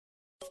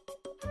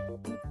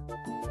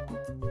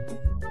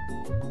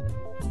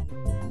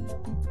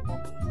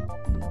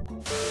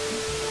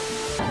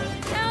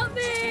Help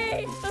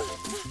me!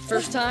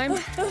 First time?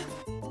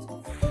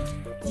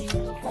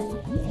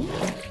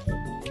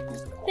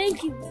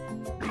 Thank you.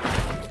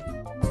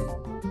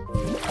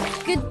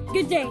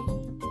 Good day.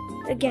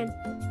 Again.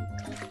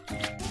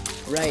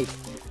 Right.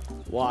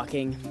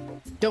 Walking.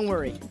 Don't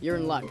worry, you're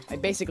in luck. I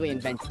basically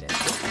invented it.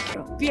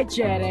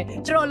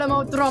 Piacere,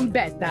 trollamo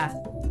trombetta.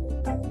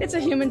 It's a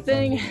human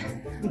thing.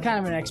 I'm kind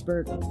of an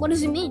expert. What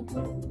does it mean?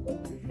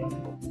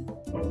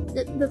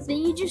 The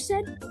thing you just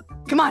said?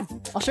 Come on,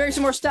 I'll show you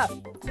some more stuff.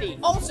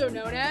 Also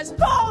known as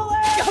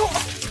bowling!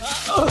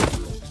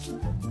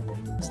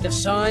 It's the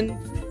sun.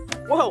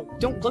 Whoa,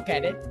 don't look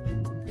at it.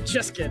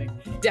 Just kidding.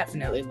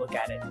 Definitely look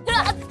at it.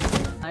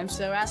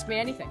 So ask me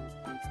anything.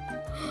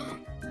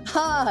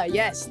 Ah,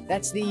 yes,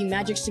 that's the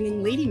magic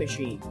singing lady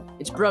machine.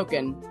 It's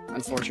broken,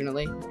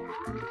 unfortunately.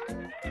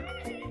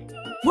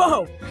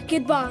 Whoa!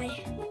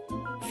 Goodbye.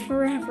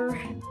 Forever.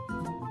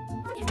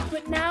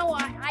 But now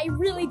I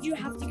really do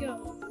have to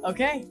go.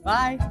 Okay,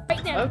 bye.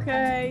 Right now.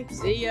 Okay,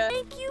 see ya.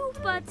 Thank you,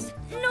 but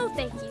no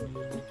thank you.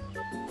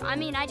 I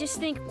mean, I just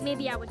think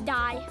maybe I would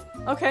die.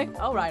 Okay,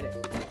 I'll ride it.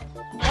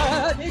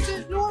 This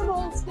is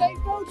normal. Stay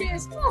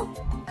focused.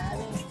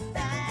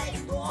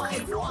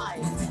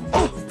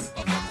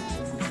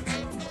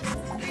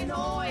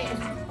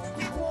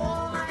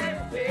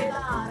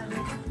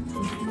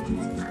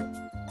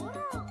 What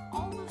are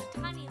all those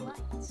tiny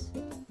lights?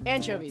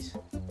 Anchovies.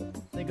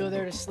 They go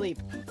there to sleep.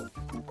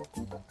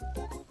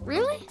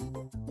 Really?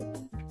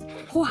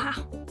 Wow.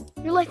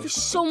 Your life is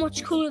so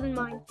much cooler than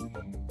mine.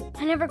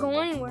 I never go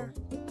anywhere.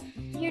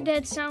 Your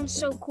dad sounds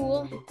so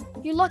cool.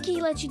 You're lucky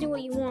he lets you do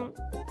what you want.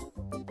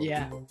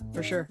 Yeah,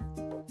 for sure.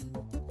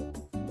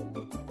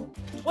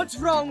 What's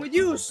wrong with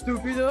you,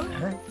 stupido?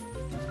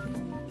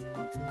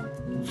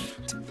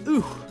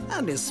 Ooh,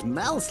 and it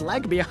smells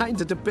like behind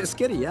the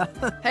pizzeria.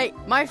 Hey,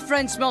 my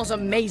friend smells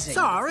amazing.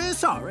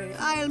 Sorry.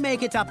 I'll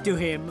make it up to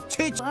him.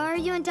 Are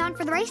you in town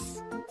for the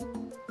race?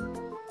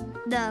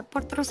 The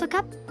Portorosso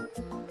Cup?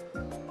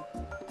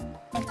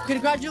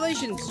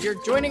 Congratulations,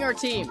 you're joining our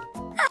team.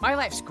 My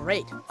life's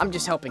great. I'm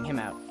just helping him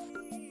out.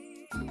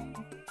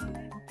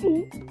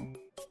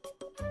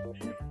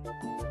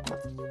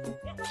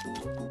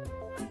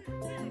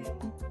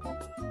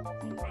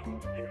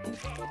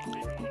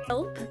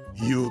 Help?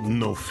 You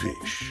know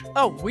fish.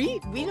 Oh, we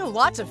know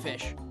lots of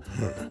fish.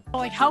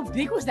 Like, how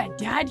big was that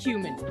dad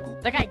human?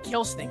 That guy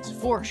kills things,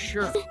 for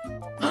sure.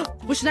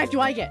 Which knife do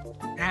I get?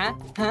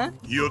 Huh?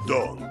 You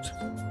don't.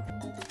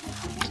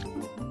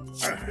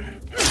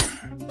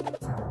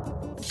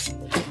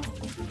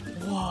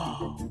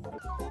 Whoa.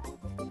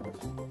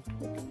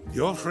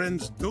 Your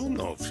friends do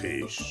know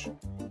fish.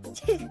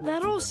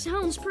 That all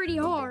sounds pretty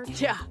hard.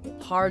 Yeah,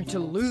 hard to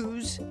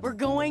lose. We're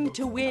going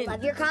to win.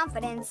 Love your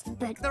confidence,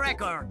 but The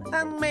record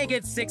and make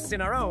it 6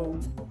 in a row.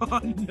 Oh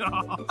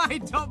no, I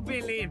don't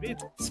believe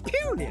it.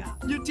 Spoonia,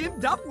 you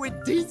teamed up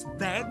with these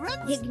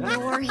vagrants?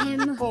 ignore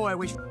him. Oh, I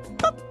wish.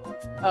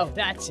 Oh,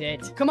 that's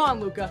it. Come on,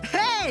 Luca.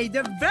 Hey,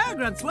 the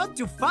vagrants want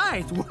to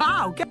fight.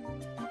 Wow. Luca!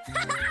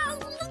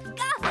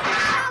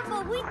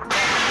 Bravo, we...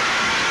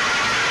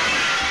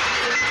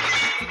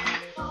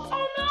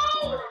 Oh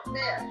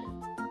no!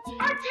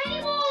 Our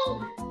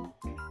table!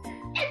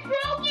 It's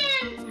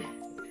broken!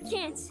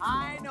 Can't.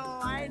 I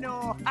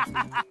know.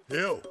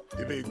 You,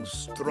 the big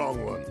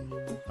strong one.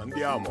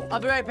 Andiamo. I'll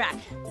be right back.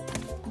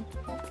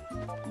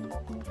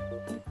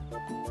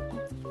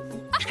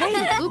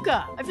 Hey,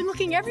 Luca, I've been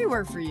looking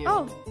everywhere for you.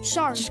 Oh,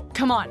 sorry. Just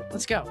come on,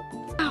 let's go.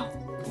 Oh,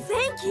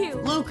 thank you.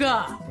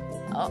 Luca!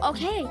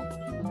 Okay.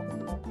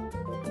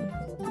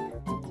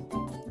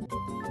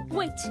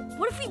 Wait,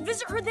 what if we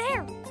visit her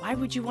there? Why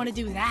would you want to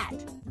do that?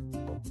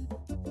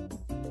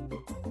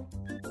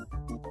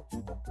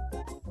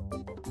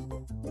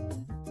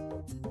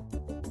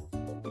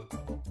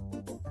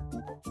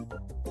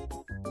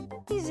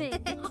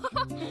 Amazing.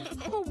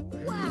 Oh,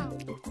 wow.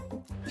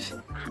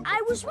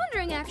 I was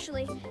wondering,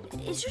 actually,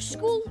 is your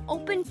school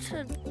open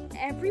to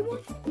everyone?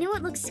 I know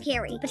it looks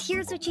scary, but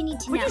here's what you need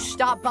to Would know. you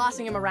stop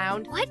bossing him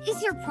around? What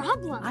is your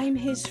problem? I'm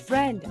his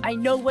friend. I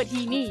know what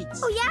he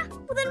needs. Oh, yeah?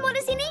 Well, then what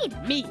does he need?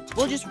 Me.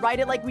 We'll just write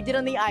it like we did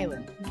on the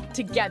island.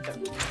 Together.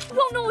 You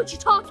don't know what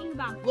you're talking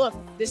about. Look,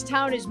 this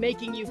town is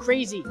making you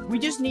crazy. We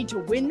just need to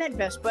win that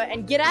Vespa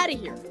and get out of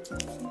here.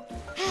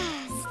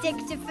 Stick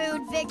to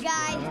food, big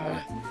guy.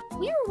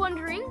 We were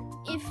wondering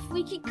if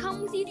we could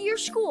come with you to your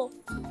school.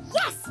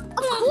 Yes, of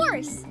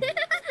course.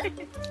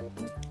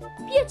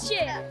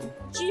 Piacere.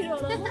 Giro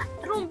la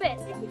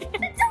trombetta.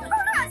 Don't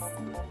hurt us.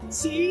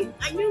 See?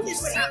 I knew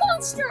this would Sea happen.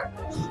 monster!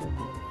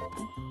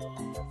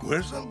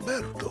 Where's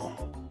Alberto?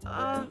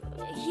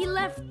 He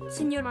left,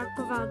 Signor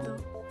Arcovaldo.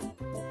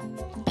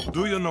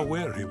 Do you know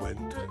where he went?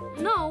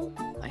 No.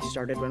 I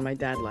started when my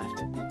dad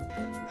left.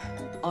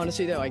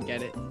 Honestly, though, I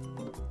get it.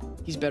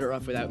 He's better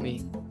off without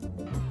me.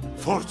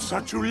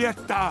 Forza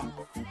Giulietta!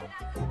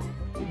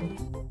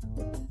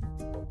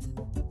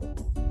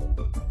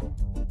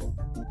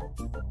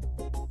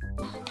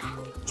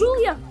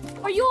 Julia,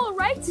 are you all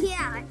right?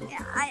 Yeah,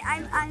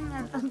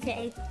 I'm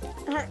okay.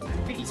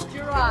 Feast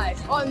your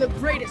eyes on the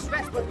greatest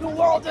festival the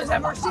world has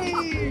ever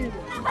seen!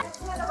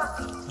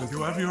 Will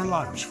you have your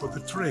lunch for the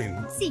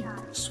train? See,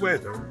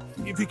 Sweater,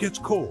 if it gets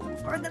cold.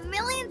 for the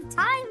millionth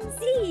time,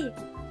 see.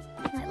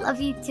 I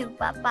love you too,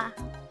 Papa.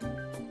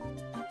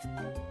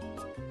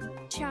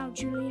 Ciao,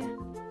 Julia.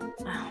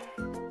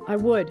 I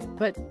would,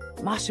 but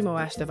Massimo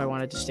asked if I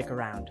wanted to stick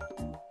around.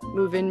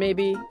 Move in,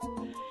 maybe?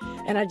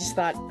 And I just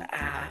thought,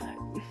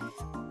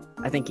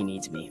 I think he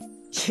needs me.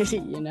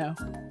 You know?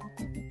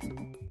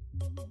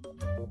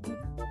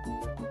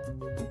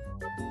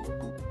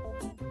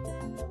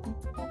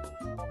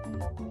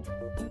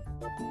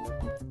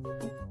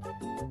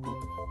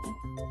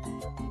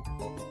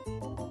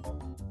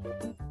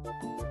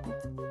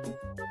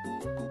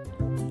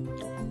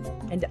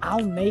 And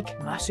I'll make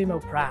Massimo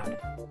proud.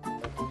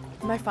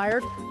 Am I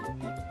fired?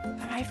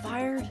 Am I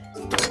fired?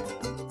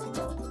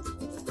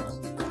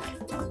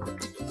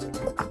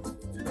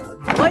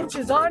 Lunch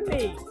is on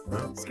me!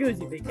 Excuse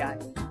me, big guy.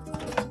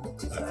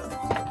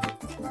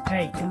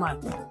 Hey, come on.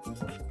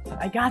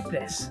 I got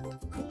this.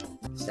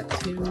 Step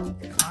 2,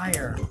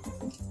 fire.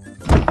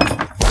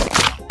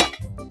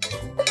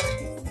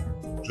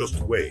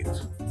 Just wait.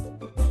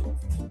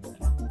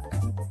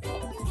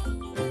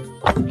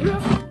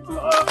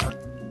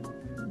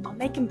 I'll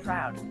make him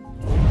proud.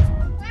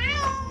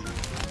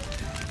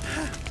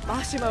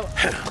 Massimo.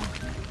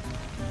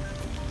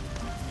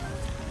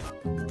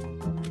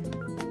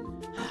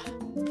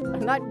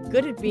 I'm not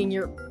good at being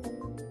your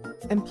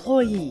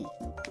employee.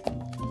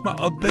 Ma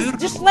Alberto,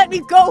 Just let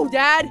me go,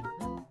 Dad!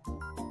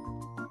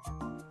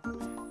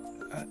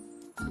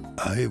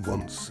 I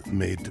once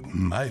made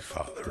my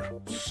father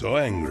so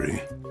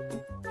angry,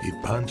 he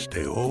punched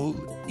a hole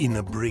in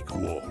a brick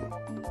wall.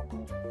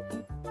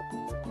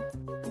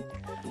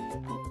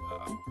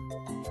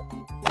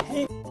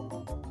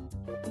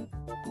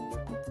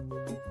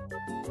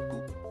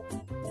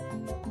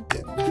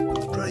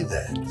 Try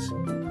that.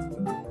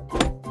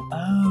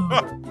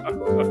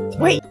 Oh.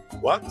 Wait!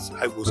 Once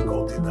I was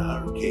caught in the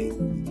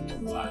hurricane.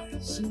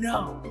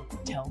 No.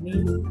 Tell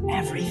me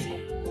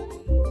everything.